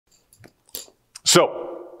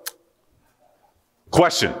So,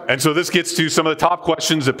 question. And so this gets to some of the top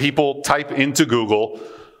questions that people type into Google.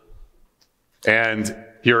 And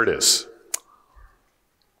here it is.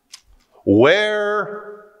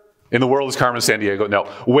 Where in the world is Carmen Sandiego? No.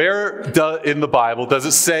 Where in the Bible does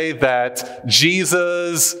it say that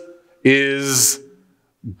Jesus is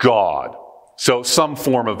God? So some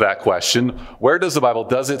form of that question. Where does the Bible,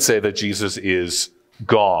 does it say that Jesus is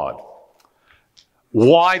God?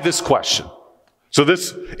 Why this question? So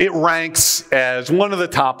it ranks as one of the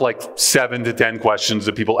top 7 to 10 questions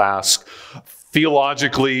that people ask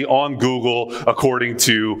theologically on Google according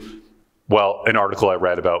to, an article I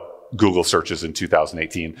read about Google searches in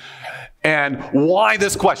 2018. And why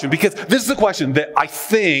this question? Because this is a question that I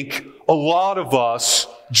think a lot of us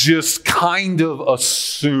just kind of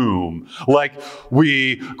assume. Like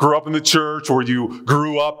we grew up in the church, or you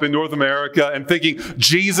grew up in North America, and thinking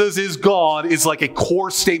Jesus is God is like a core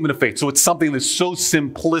statement of faith. So it's something that's so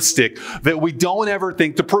simplistic that we don't ever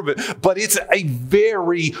think to prove it. But it's a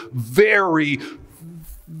very, very,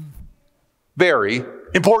 very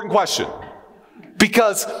important question.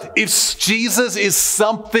 Because if Jesus is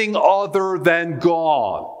something other than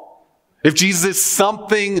God, if Jesus is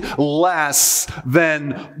something less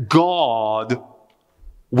than God,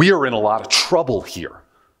 we are in a lot of trouble here.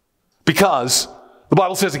 Because the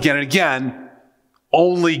Bible says again and again,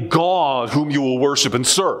 only God whom you will worship and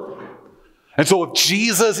serve. And so if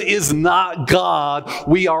Jesus is not God,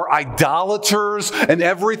 we are idolaters, and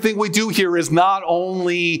everything we do here is not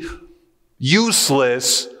only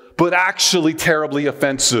useless, but actually terribly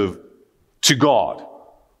offensive to God.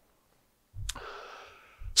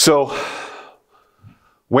 So,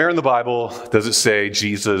 where in the Bible does it say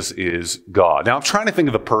Jesus is God? Now, I'm trying to think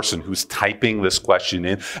of the person who's typing this question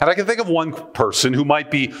in, and I can think of one person who might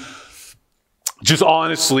be just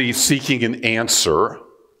honestly seeking an answer.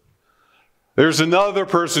 There's another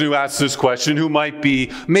person who asks this question who might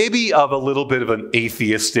be maybe of a little bit of an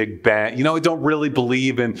atheistic bent. I don't really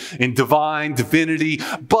believe in divine divinity,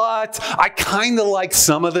 but I kind of like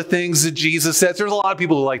some of the things that Jesus says. There's a lot of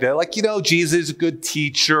people who like that. Like, Jesus is a good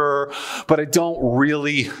teacher, but I don't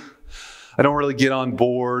really get on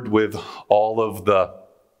board with all of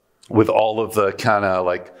the kind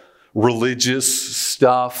of religious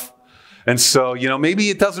stuff. And so, maybe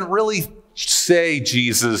it doesn't really say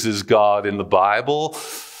Jesus is God in the Bible.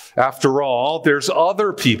 After all, there's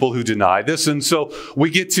other people who deny this. And so we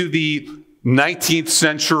get to the 19th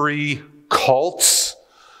century cults.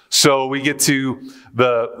 So we get to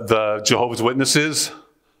the Jehovah's Witnesses.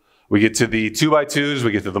 We get to the 2x2s.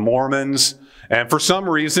 We get to the Mormons. And for some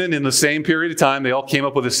reason, in the same period of time, they all came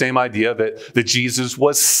up with the same idea that Jesus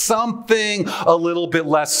was something a little bit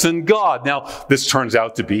less than God. Now, this turns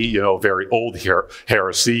out to be, very old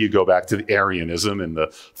heresy. You go back to the Arianism in the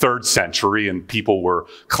 3rd century, and people were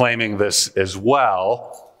claiming this as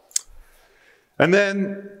well. And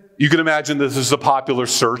then you can imagine this is a popular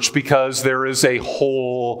search because there is a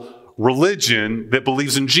whole religion that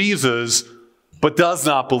believes in Jesus, but does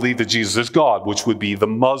not believe that Jesus is God, which would be the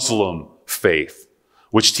Muslim faith,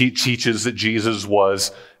 which teaches that Jesus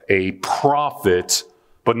was a prophet,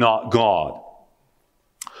 but not God.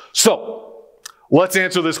 So, let's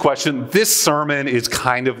answer this question. This sermon is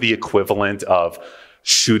kind of the equivalent of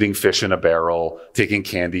shooting fish in a barrel, taking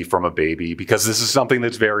candy from a baby, because this is something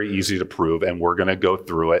that's very easy to prove, and we're going to go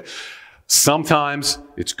through it. Sometimes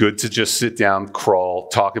it's good to just sit down, crawl,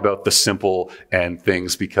 talk about the simple and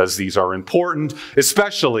things, because these are important,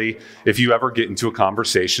 especially if you ever get into a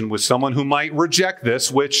conversation with someone who might reject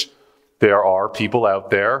this, which there are people out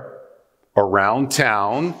there around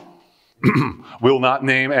town. We'll not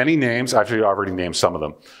name any names. Actually, I already named some of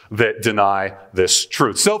them that deny this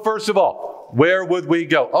truth. So first of all, where would we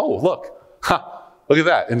go? Oh, look. Look at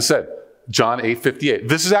that. And it said, John 8:58.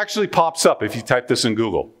 This actually pops up if you type this in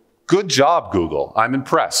Google. Good job, Google. I'm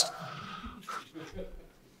impressed.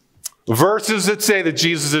 Verses that say that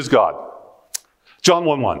Jesus is God. John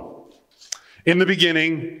 1:1. In the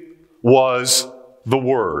beginning was the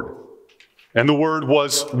Word, and the Word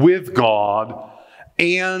was with God,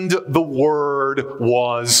 and the Word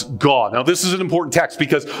was God. Now, this is an important text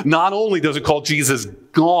because not only does it call Jesus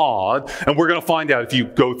God, and we're going to find out if you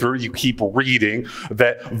go through, you keep reading,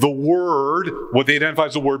 that the Word, what they identify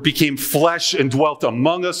as the Word, became flesh and dwelt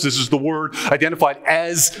among us. This is the Word identified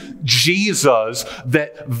as Jesus,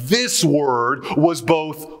 that this Word was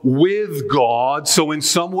both with God, so in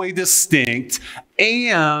some way distinct,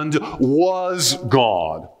 and was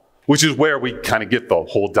God. Which is where we kind of get the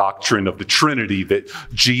whole doctrine of the Trinity, that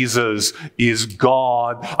Jesus is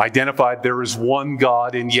God, identified there is one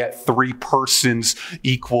God and yet 3 persons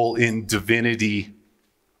equal in divinity.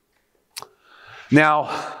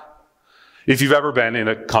 Now, if you've ever been in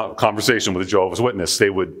a conversation with a Jehovah's Witness, they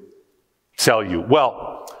would tell you,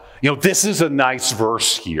 well, this is a nice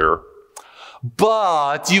verse here,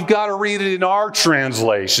 but you've got to read it in our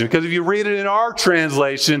translation, because if you read it in our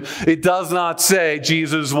translation, it does not say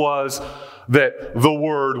that the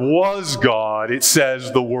Word was God. It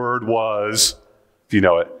says the Word was, if you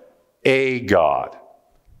know it, a God.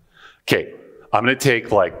 Okay, I'm going to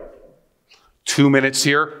take like 2 minutes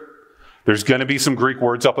here. There's going to be some Greek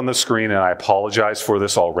words up on the screen, and I apologize for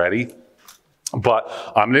this already. But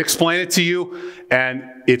I'm going to explain it to you, and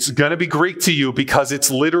it's going to be Greek to you because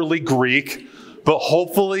it's literally Greek. But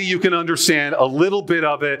hopefully you can understand a little bit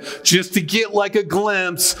of it just to get like a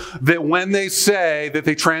glimpse that when they say that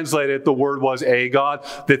they translated the word was a God,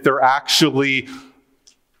 that they're actually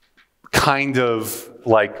kind of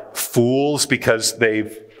like fools because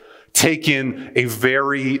they've taken a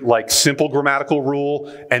very simple grammatical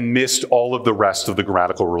rule and missed all of the rest of the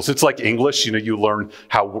grammatical rules. It's like English, you learn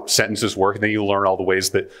how sentences work and then you learn all the ways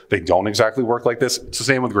that they don't exactly work like this. It's the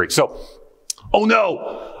same with Greek. So, oh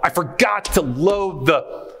no, I forgot to load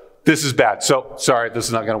this is bad. So, sorry, this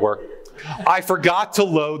is not going to work. I forgot to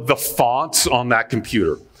load the fonts on that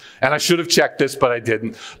computer. And I should have checked this, but I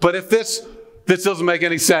didn't. But if this doesn't make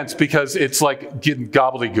any sense because it's like getting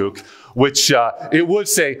gobbledygook, which it would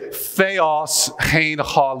say theos hein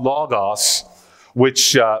ha logos,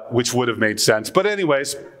 which would have made sense. But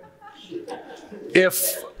anyways,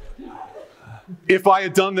 if I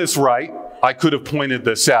had done this right, I could have pointed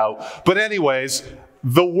this out. But anyways,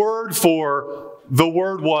 the word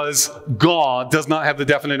was God does not have the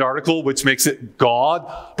definite article, which makes it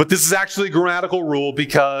God. But this is actually a grammatical rule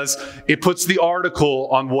because it puts the article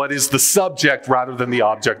on what is the subject rather than the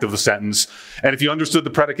object of the sentence. And if you understood the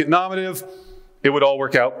predicate nominative, it would all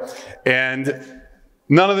work out. And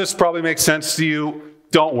none of this probably makes sense to you.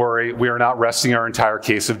 Don't worry, we are not resting our entire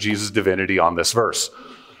case of Jesus' divinity on this verse.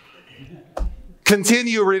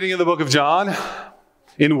 Continue reading in the book of John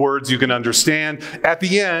in words you can understand. At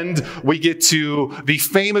the end, we get to the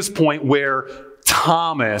famous point where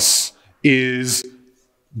Thomas is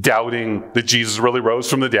doubting that Jesus really rose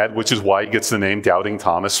from the dead, which is why he gets the name Doubting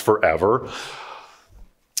Thomas forever.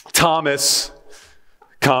 Thomas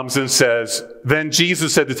comes and says, then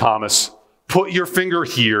Jesus said to Thomas, put your finger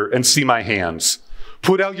here and see my hands.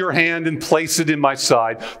 Put out your hand and place it in my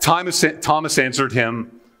side. Thomas answered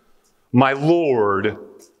him, my Lord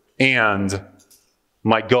and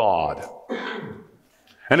my God.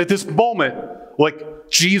 And at this moment,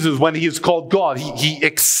 Jesus, when he is called God, he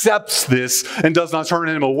accepts this and does not turn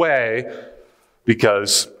him away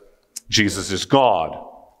because Jesus is God.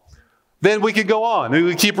 Then we can go on.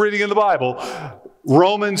 We keep reading in the Bible.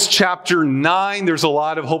 Romans chapter 9,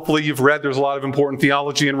 hopefully you've read, there's a lot of important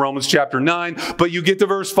theology in Romans chapter 9, but you get to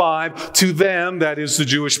verse 5, to them, that is the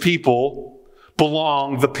Jewish people,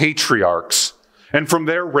 belong the patriarchs. And from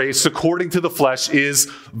their race, according to the flesh,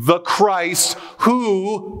 is the Christ,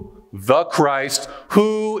 who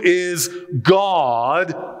is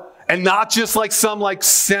God. And not just some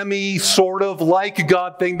semi sort of like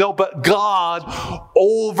God thing, no, but God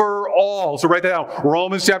over all. So write that down.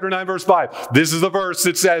 Romans chapter 9, verse 5. This is the verse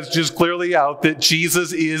that says just clearly out that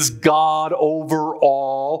Jesus is God over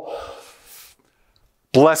all.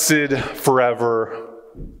 Blessed forever.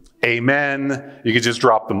 Amen. You could just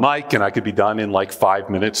drop the mic and I could be done in 5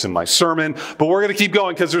 minutes in my sermon. But we're going to keep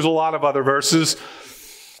going because there's a lot of other verses.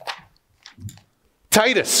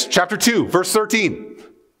 Titus chapter 2, verse 13.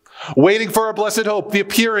 Waiting for our blessed hope, the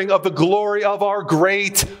appearing of the glory of our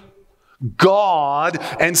great God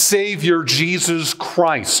and Savior Jesus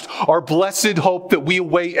Christ. Our blessed hope that we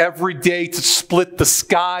await every day to split the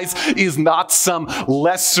skies is not some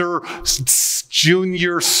lesser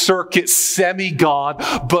junior circuit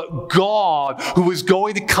semi-God, but God who is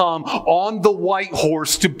going to come on the white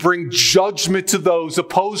horse to bring judgment to those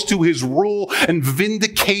opposed to his rule, and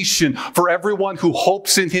vindication for everyone who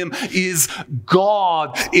hopes in him is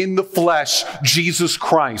God in the flesh, Jesus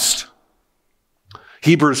Christ.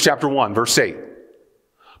 Hebrews chapter 1, verse 8.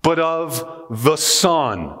 But of the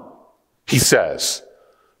Son, he says,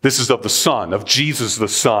 this is of the Son, of Jesus the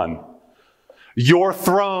Son. Your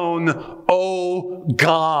throne, O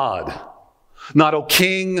God. Not O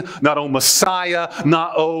King, not O Messiah,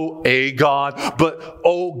 not O a God, but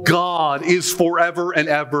O God is forever and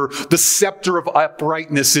ever. The scepter of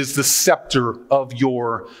uprightness is the scepter of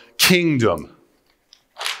your kingdom.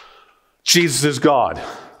 Jesus is God.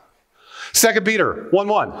 2 Peter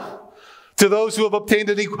 1:1. To those who have obtained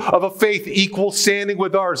of a faith equal standing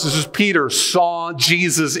with ours. This is Peter, saw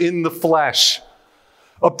Jesus in the flesh.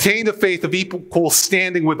 Obtained a faith of equal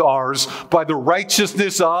standing with ours by the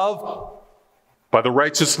righteousness of by the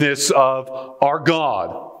righteousness of our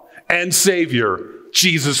God and Savior,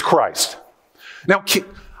 Jesus Christ. Now,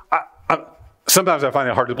 sometimes I find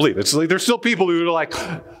it hard to believe. It's like there's still people who are like,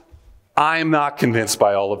 I'm not convinced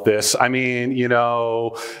by all of this. I mean,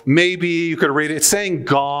 maybe you could read it. It's saying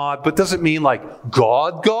God, but does it mean like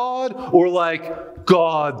God, or like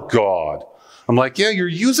God? I'm like, yeah, you're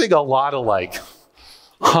using a lot of like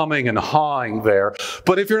humming and hawing there.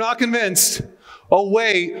 But if you're not convinced, oh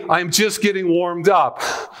wait, I'm just getting warmed up.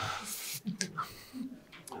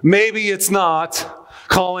 Maybe it's not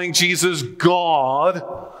calling Jesus God,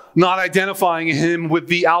 not identifying him with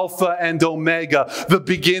the Alpha and Omega, the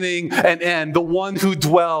beginning and end, the one who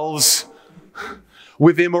dwells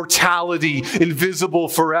with immortality, invisible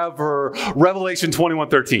forever. Revelation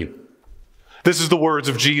 21:13. This is the words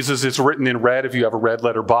of Jesus. It's written in red if you have a red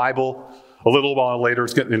letter Bible. A little while later,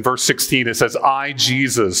 in verse 16, it says, I,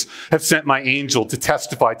 Jesus, have sent my angel to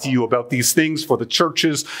testify to you about these things for the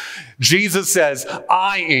churches. Jesus says,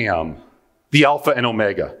 I am the Alpha and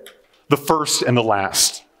Omega, the first and the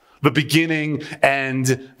last, the beginning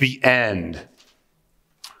and the end.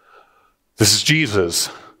 This is Jesus,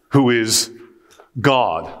 who is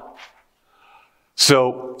God.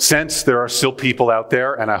 So, since there are still people out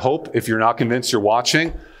there, and I hope if you're not convinced you're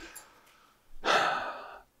watching,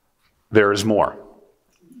 there is more.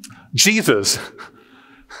 Jesus,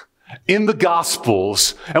 in the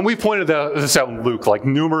Gospels, and we pointed this out in Luke like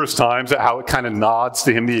numerous times, how it kind of nods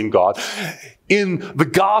to him being God. In the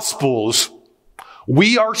Gospels,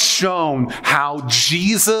 we are shown how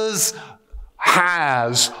Jesus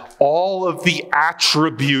has all of the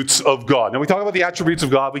attributes of God. Now, we talk about the attributes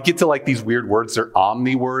of God, we get to like these weird words. They're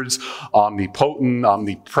omni words, omnipotent,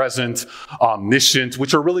 omnipresent, omniscient,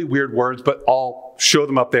 which are really weird words, but I'll show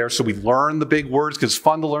them up there so we learn the big words, because it's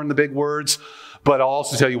fun to learn the big words, but I'll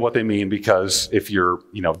also tell you what they mean, because if you're,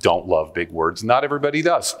 don't love big words, not everybody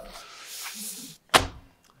does.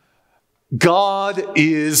 God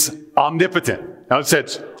is omnipotent. Now it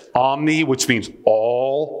says omni, which means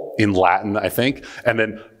all in Latin, I think, and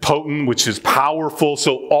then potent, which is powerful,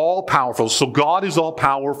 so all powerful. So God is all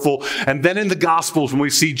powerful. And then in the Gospels, when we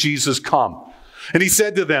see Jesus come, and he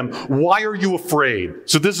said to them, why are you afraid?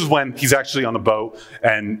 So this is when he's actually on the boat,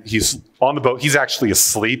 and he's on the boat. He's actually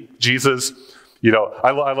asleep, Jesus. I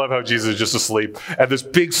love how Jesus is just asleep. And this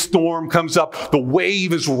big storm comes up. The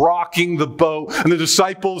wave is rocking the boat. And the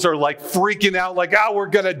disciples are like freaking out, like, we're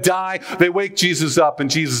going to die. They wake Jesus up, and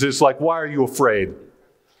Jesus is like, why are you afraid?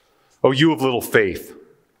 Oh, you of little faith.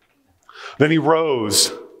 Then he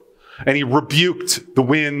rose, and he rebuked the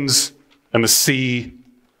winds and the sea,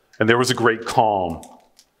 and there was a great calm.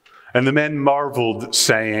 And the men marveled,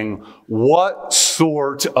 saying, what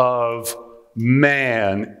sort of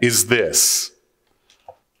man is this,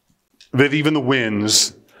 that even the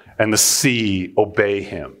winds and the sea obey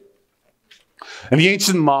him? In the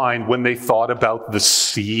ancient mind, when they thought about the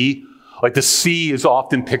sea, like the sea is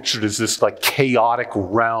often pictured as this like chaotic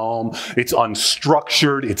realm. It's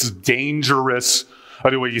unstructured. It's dangerous.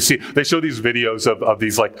 Anyway, you see, they show these videos of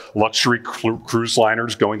these like luxury cruise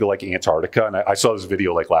liners going to like Antarctica. And I saw this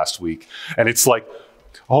video like last week. And it's like,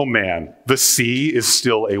 oh man, the sea is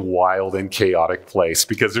still a wild and chaotic place,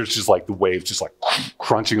 because there's just like the waves just like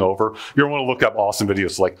crunching over. You want to look up awesome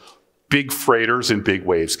videos like big freighters and big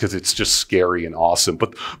waves, because it's just scary and awesome.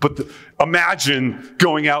 But imagine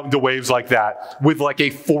going out into waves like that with like a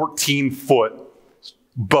 14-foot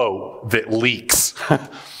boat that leaks.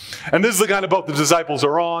 And this is the kind of boat the disciples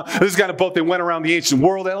are on. This is the kind of boat they went around the ancient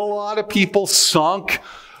world, and a lot of people sunk.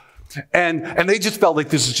 And they just felt like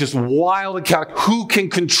this is just wild and chaotic. Who can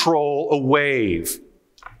control a wave?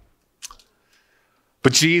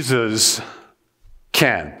 But Jesus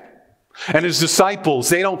can. And his disciples,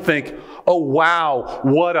 they don't think, oh wow,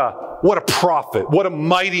 what a prophet, what a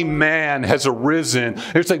mighty man has arisen.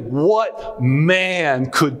 It's like, what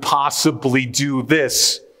man could possibly do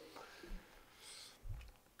this?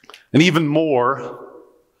 And even more,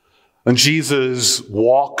 when Jesus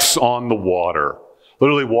walks on the water,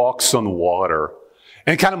 literally walks on the water,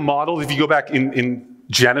 and kind of modeled, if you go back in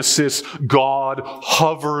Genesis, God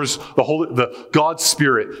hovers, God's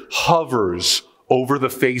Spirit hovers over the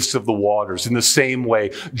face of the waters. In the same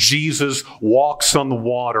way, Jesus walks on the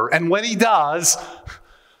water. And when he does,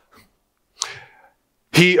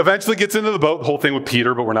 he eventually gets into the boat, the whole thing with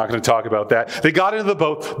Peter, but we're not going to talk about that. They got into the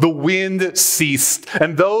boat, the wind ceased,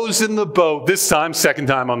 and those in the boat, this time, second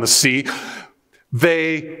time on the sea,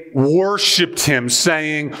 they worshiped him,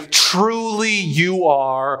 saying, "Truly you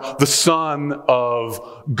are the Son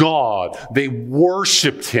of God." They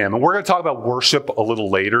worshiped him. And we're going to talk about worship a little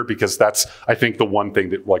later, because that's, I think, the one thing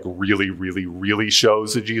that really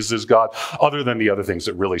shows that Jesus is God, other than the other things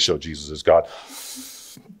that really show Jesus is God.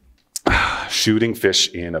 Shooting fish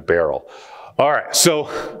in a barrel. All right, so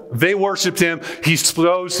they worshiped him. He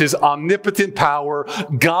shows his omnipotent power.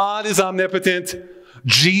 God is omnipotent.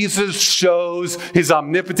 Jesus shows his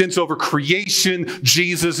omnipotence over creation.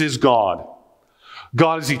 Jesus is God.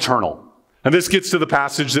 God is eternal. And this gets to the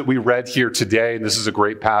passage that we read here today, and this is a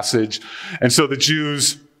great passage. And so the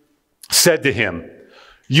Jews said to him,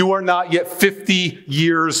 "You are not yet 50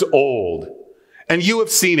 years old, and you have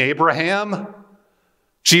seen Abraham?"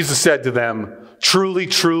 Jesus said to them, "Truly,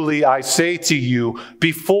 truly, I say to you,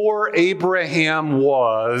 before Abraham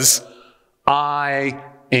was, I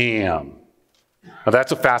am." Now,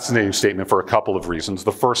 that's a fascinating statement for a couple of reasons.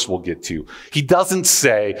 The first we'll get to. He doesn't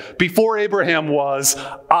say, before Abraham was,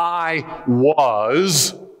 I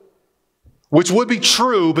was, which would be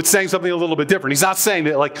true, but saying something a little bit different. He's not saying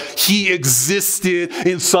that like he existed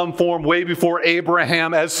in some form way before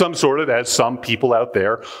Abraham as some people out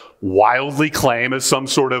there wildly claim, as some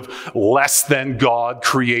sort of less than God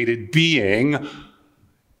created being.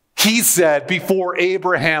 He said, before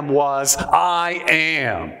Abraham was, I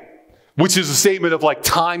am. Which is a statement of like,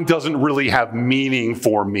 time doesn't really have meaning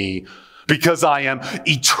for me because I am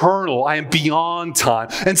eternal. I am beyond time.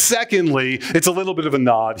 And secondly, it's a little bit of a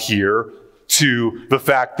nod here to the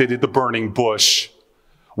fact that at the burning bush,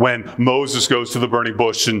 when Moses goes to the burning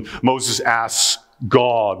bush and Moses asks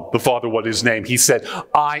God, the Father, what his name, he said,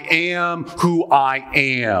 I am who I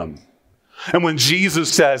am. And when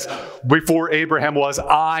Jesus says, before Abraham was,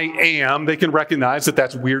 I am, they can recognize that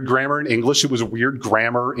that's weird grammar in English. It was weird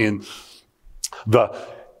grammar in the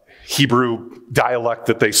Hebrew dialect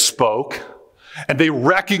that they spoke. And they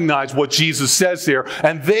recognize what Jesus says there.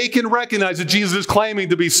 And they can recognize that Jesus is claiming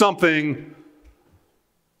to be something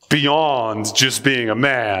beyond just being a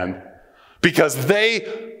man, because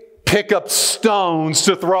they pick up stones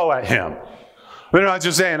to throw at him. They're not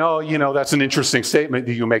just saying, oh, that's an interesting statement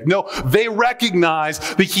that you make. No, they recognize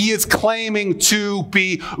that he is claiming to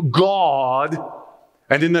be God.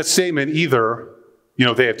 And in that statement, either,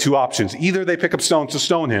 they have two options. Either they pick up stones to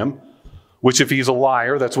stone him, which if he's a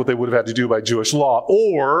liar, that's what they would have had to do by Jewish law.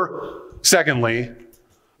 Or, secondly,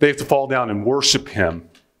 they have to fall down and worship him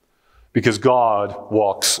because God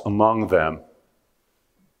walks among them.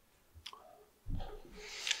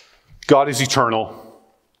 God is eternal.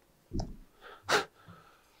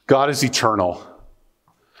 God is eternal.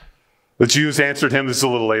 The Jews answered him, this is a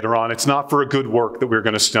little later on, it's not for a good work that we're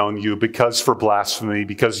going to stone you, because for blasphemy,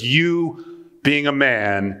 because you, being a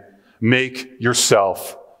man, make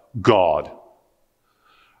yourself God.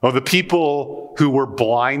 Oh, the people who were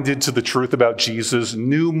blinded to the truth about Jesus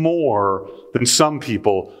knew more than some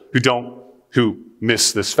people who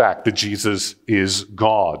miss this fact that Jesus is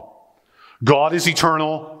God. God is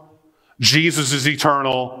eternal. Jesus is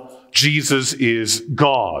eternal. Jesus is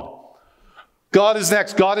God. God is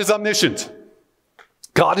next. God is omniscient.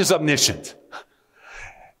 God is omniscient.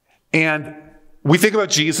 And we think about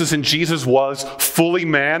Jesus, and Jesus was fully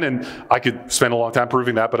man, and I could spend a long time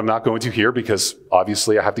proving that, but I'm not going to here because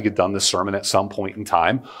obviously I have to get done this sermon at some point in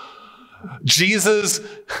time. Jesus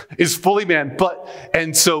is fully man,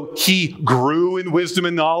 and so he grew in wisdom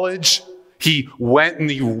and knowledge. He went and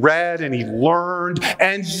he read and he learned,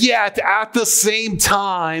 and yet at the same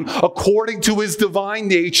time, according to his divine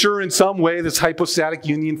nature, in some way, this hypostatic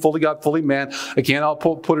union, fully God, fully man, again, I'll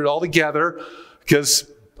put it all together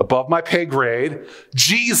because above my pay grade,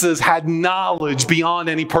 Jesus had knowledge beyond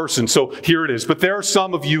any person. So here it is. But there are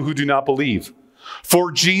some of you who do not believe.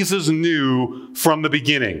 For Jesus knew from the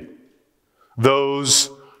beginning those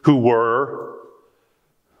who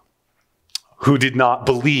did not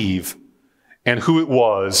believe, and who it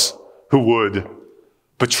was who would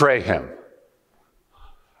betray him.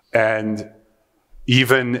 And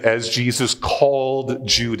even as Jesus called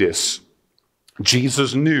Judas,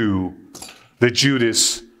 Jesus knew that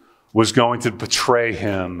Judas was going to betray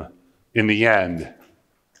him in the end.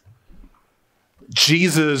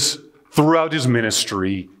 Jesus, throughout his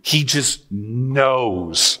ministry, he just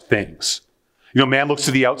knows things. Man looks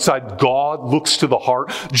to the outside. God looks to the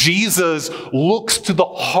heart. Jesus looks to the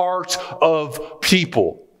heart of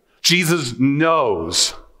people. Jesus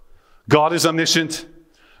knows. God is omniscient.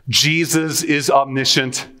 Jesus is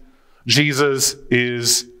omniscient. Jesus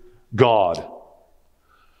is God.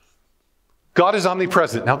 God is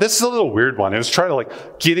omnipresent. Now, this is a little weird one. I was trying to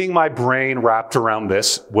getting my brain wrapped around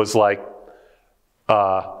this was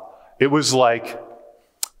It was like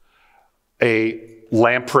a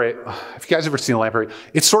lamprey. Have you guys ever seen a lamprey?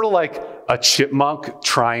 It's sort of like a chipmunk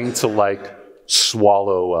trying to like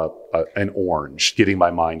swallow an orange, getting my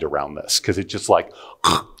mind around this, because it just like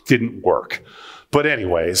didn't work. But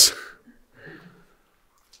anyways,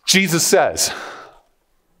 Jesus says,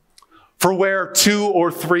 "For where 2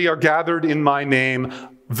 or 3 are gathered in my name,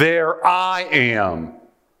 there I am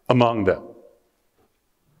among them."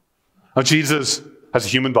 Now, Jesus has a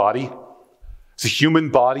human body. It's a human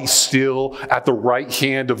body still at the right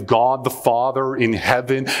hand of God the Father in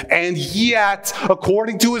heaven. And yet,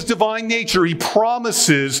 according to his divine nature, he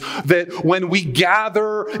promises that when we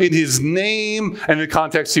gather in his name, and in the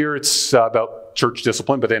context here, it's about church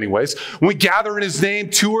discipline, but anyways, when we gather in his name,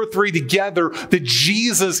 2 or 3 together, that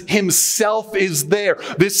Jesus himself is there.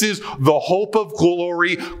 This is the hope of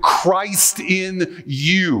glory, Christ in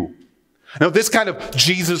you. Now, this kind of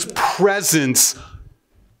Jesus presence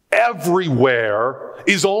everywhere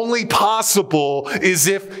is only possible as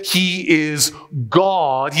if he is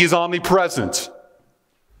God. He is omnipresent.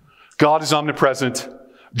 God is omnipresent.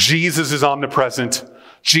 Jesus is omnipresent.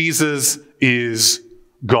 Jesus is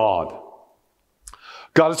God.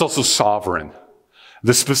 God is also sovereign.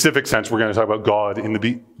 The specific sense, we're going to talk about God in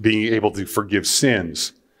the being able to forgive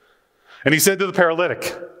sins. And he said to the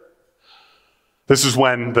paralytic, this is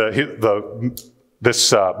when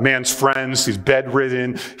this man's friends, he's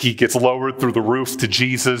bedridden, he gets lowered through the roof to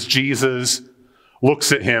Jesus. Jesus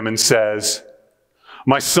looks at him and says,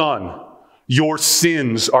 "My son, your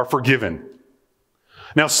sins are forgiven."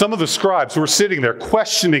 Now, some of the scribes who are sitting there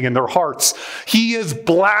questioning in their hearts, he is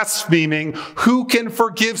blaspheming. Who can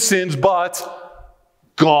forgive sins but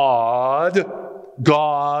God?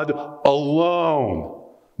 God alone.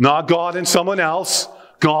 Not God and someone else,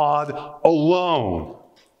 God alone.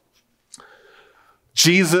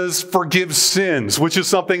 Jesus forgives sins, which is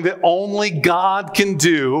something that only God can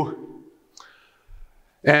do.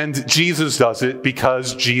 And Jesus does it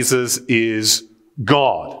because Jesus is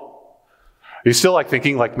God. You're still like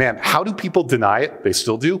thinking like, man, how do people deny it? They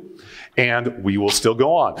still do. And we will still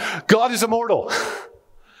go on. God is immortal.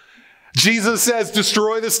 Jesus says,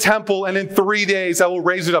 destroy this temple and in 3 days I will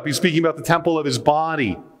raise it up. He's speaking about the temple of his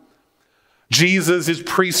body. Jesus is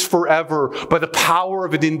priest forever by the power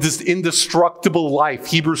of an indestructible life.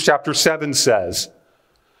 Hebrews chapter 7 says,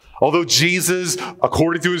 although Jesus,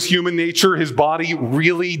 according to his human nature, his body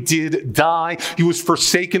really did die. He was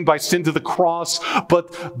forsaken by sin to the cross,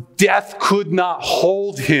 but death could not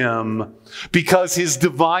hold him because his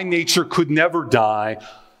divine nature could never die.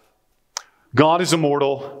 God is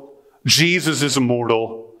immortal. Jesus is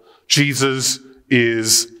immortal. Jesus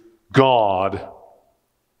is God.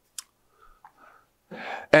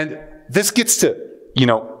 And this gets to,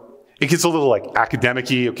 it gets a little like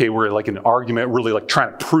academic-y. Okay, we're like in an argument, really like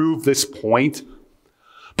trying to prove this point.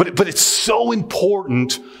 But it's so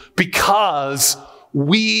important because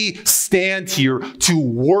we stand here to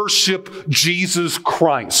worship Jesus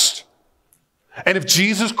Christ. And if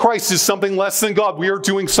Jesus Christ is something less than God, we are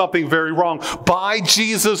doing something very wrong. By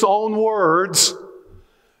Jesus' own words,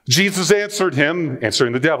 Jesus answered him,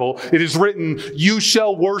 answering the devil, it is written, you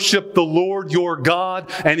shall worship the Lord your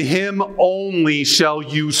God, and him only shall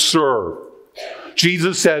you serve.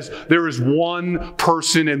 Jesus says there is one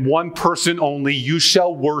person and one person only you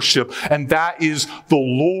shall worship, and that is the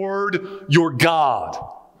Lord your God.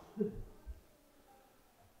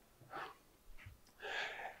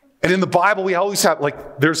 And in the Bible, we always have,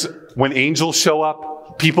 when angels show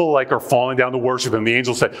up, people are falling down to worship him. The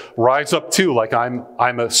angels say, rise up too,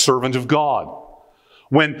 I'm a servant of God.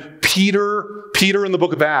 When Peter in the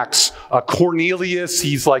book of Acts, Cornelius,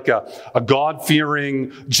 he's like a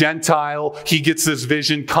God-fearing Gentile. He gets this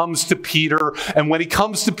vision, comes to Peter. And when he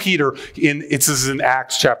comes to Peter, this is in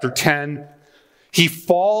Acts chapter 10, he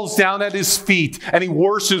falls down at his feet and he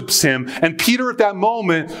worships him. And Peter at that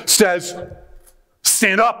moment says,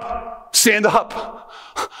 stand up, stand up.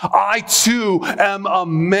 I too am a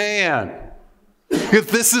man.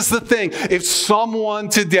 If this is the thing, if someone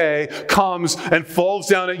today comes and falls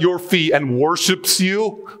down at your feet and worships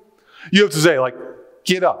you, you have to say,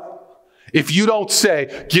 get up. If you don't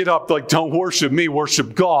say, get up, don't worship me,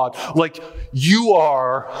 worship God, you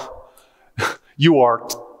are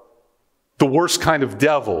the worst kind of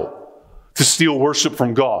devil to steal worship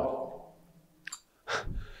from God.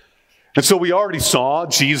 And so we already saw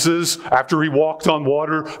Jesus, after he walked on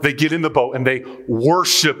water, they get in the boat and they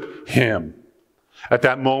worship him. At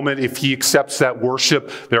that moment, if he accepts that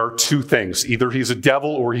worship, there are 2 things. Either he's a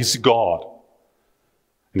devil or he's God.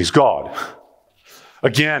 And he's God.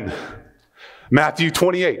 Again, Matthew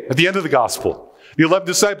 28, at the end of the gospel, The 11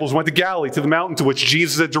 disciples went to Galilee, to the mountain to which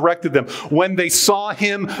Jesus had directed them. When they saw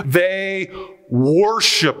him, they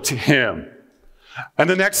worshiped him. And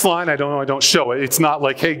the next line, I don't show it. It's not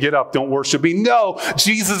like, hey, get up, don't worship me. No,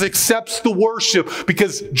 Jesus accepts the worship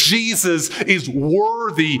because Jesus is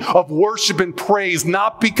worthy of worship and praise,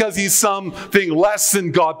 not because he's something less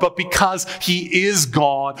than God, but because he is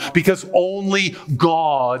God, because only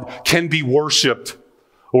God can be worshiped,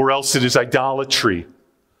 or else it is idolatry.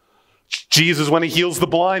 Jesus, when he heals the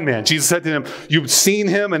blind man, Jesus said to him, you've seen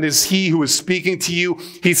him, and is he who is speaking to you?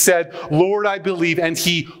 He said, Lord, I believe, and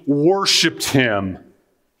he worshiped him.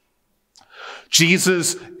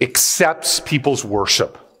 Jesus accepts people's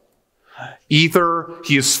worship. Either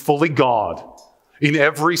he is fully God, in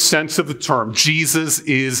every sense of the term, Jesus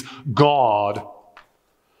is God,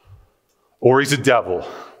 or he's a devil.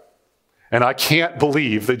 And I can't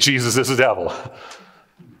believe that Jesus is a devil.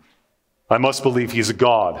 I must believe he's a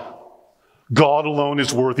God. God alone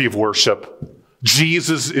is worthy of worship.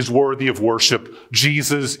 Jesus is worthy of worship.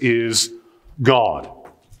 Jesus is God.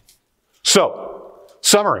 So,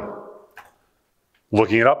 summary.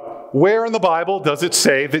 Looking it up. Where in the Bible does it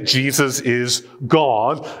say that Jesus is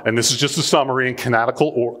God? And this is just a summary in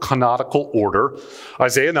canonical order.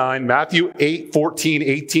 Isaiah 9, Matthew 8, 14,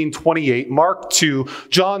 18, 28, Mark 2,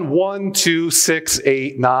 John 1, 2, 6,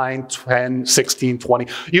 8, 9, 10, 16, 20.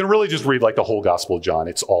 You can really just read like the whole Gospel of John.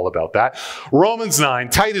 It's all about that. Romans 9,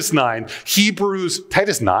 Titus 9,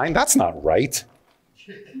 Titus 9? That's not right.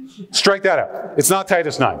 Strike that out. It's not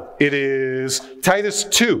Titus 9. It is Titus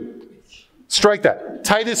 2. Strike that.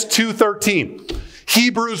 Titus 2:13.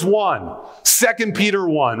 Hebrews 1. 2 Peter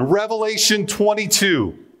 1. Revelation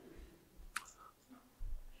 22.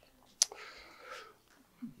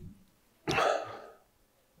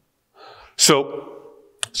 So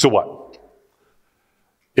what?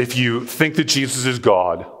 If you think that Jesus is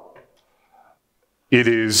God, it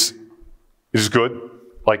is good.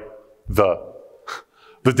 Like the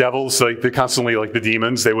devils, like they constantly, like the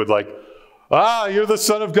demons, they would like, you're the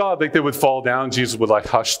Son of God. Like they would fall down. Jesus would like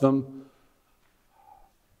hush them.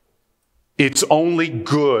 It's only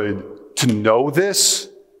good to know this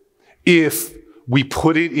if we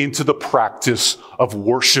put it into the practice of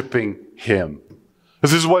worshiping him.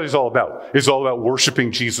 This is what it's all about. It's all about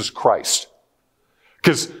worshiping Jesus Christ.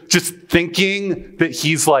 Because just thinking that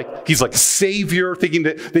he's like a savior, thinking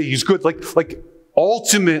that he's good, like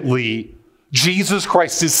ultimately, Jesus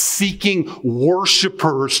Christ is seeking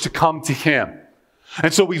worshipers to come to him.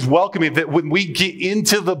 And so he's welcoming that when we get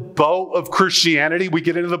into the boat of Christianity, we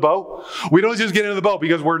get into the boat. We don't just get into the boat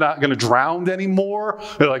because we're not going to drown anymore.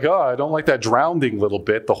 They're like, I don't like that drowning little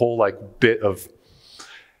bit, the whole like bit of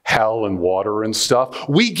hell and water and stuff.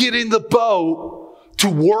 We get in the boat to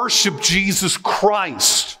worship Jesus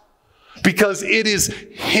Christ. Because it is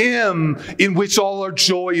him in which all our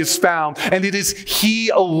joy is found. And it is he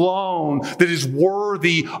alone that is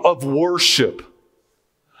worthy of worship.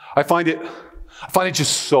 I find it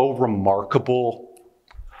just so remarkable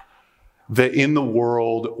that in the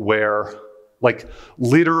world where, like,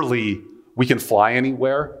 literally we can fly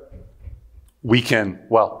anywhere, we can,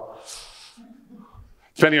 well,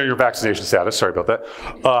 depending on your vaccination status, sorry about that,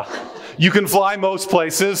 you can fly most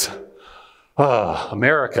places.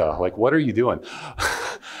 America, like, what are you doing?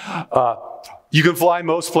 You can fly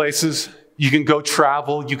most places. You can go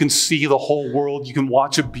travel. You can see the whole world. You can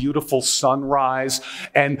watch a beautiful sunrise.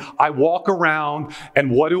 And I walk around,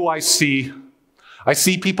 and what do I see? I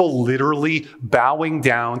see people literally bowing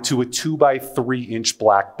down to a 2x3-inch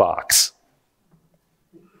black box.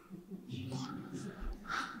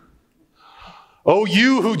 Oh,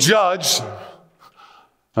 you who judge.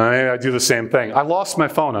 I do the same thing. I lost my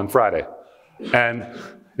phone on Friday. And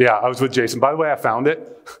yeah, I was with Jason. By the way, I found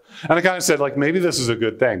it. And I kind of said, like, maybe this is a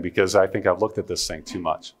good thing because I think I've looked at this thing too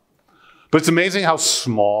much. But it's amazing how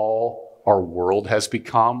small our world has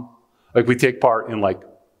become. Like, we take part in, like,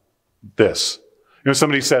 this. You know,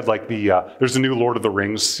 somebody said, like, there's a new Lord of the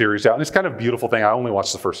Rings series out. And it's kind of a beautiful thing. I only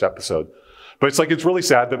watched the first episode. But it's like, it's really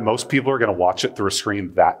sad that most people are going to watch it through a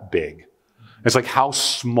screen that big. It's like how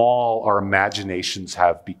small our imaginations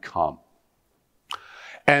have become.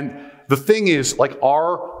 And the thing is, like,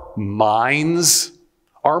 our minds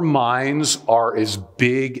are as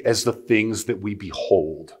big as the things that we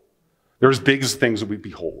behold. They're as big as the things that we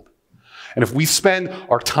behold. And if we spend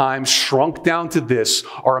our time shrunk down to this,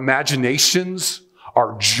 our imaginations,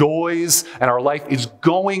 our joys, and our life is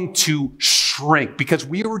going to shrink because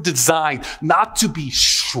we were designed not to be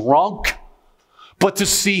shrunk, but to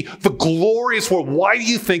see the glorious world. Why do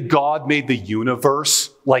you think God made the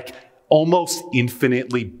universe like almost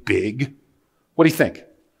infinitely big? What do you think?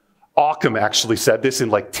 Occam actually said this in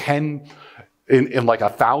like in like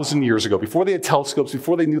 1,000 years ago, before they had telescopes,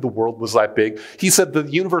 before they knew the world was that big, he said the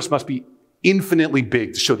universe must be infinitely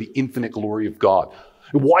big to show the infinite glory of God.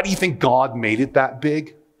 And why do you think God made it that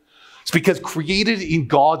big? It's because created in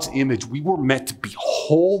God's image, we were meant to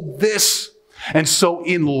behold this and so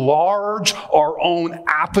enlarge our own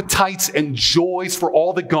appetites and joys for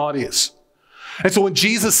all that God is. And so when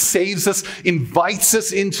Jesus saves us, invites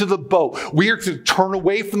us into the boat, we are to turn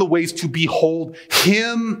away from the ways to behold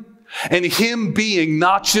him, and him being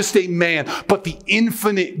not just a man, but the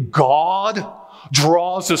infinite God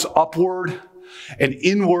draws us upward and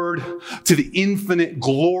inward to the infinite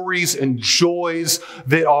glories and joys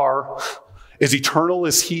that are as eternal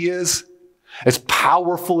as he is, as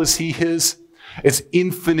powerful as he is, as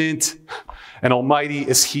infinite and almighty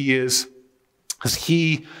as he is, because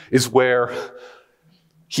he is where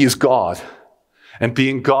he is God. And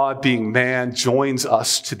being God, being man, joins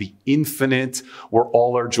us to the infinite where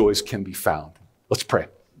all our joys can be found. Let's pray.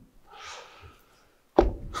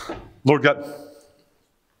 Lord God,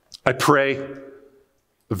 I pray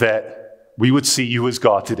that we would see you as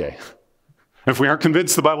God today. If we aren't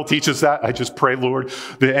convinced the Bible teaches that, I just pray, Lord,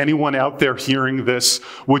 that anyone out there hearing this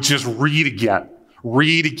would just read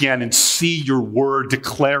again and see your word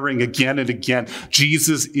declaring again and again,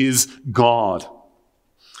 Jesus is God.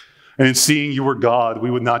 And in seeing you are God, we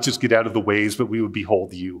would not just get out of the ways, but we would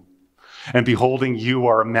behold you. And beholding you,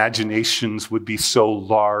 our imaginations would be so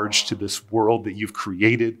large to this world that you've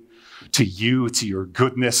created, to you, to your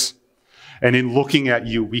goodness. And in looking at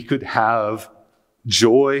you, we could have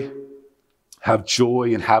joy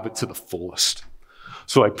and have it to the fullest.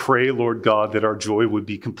 So I pray, Lord God, that our joy would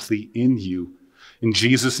be complete in you. In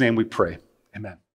Jesus' name we pray. Amen.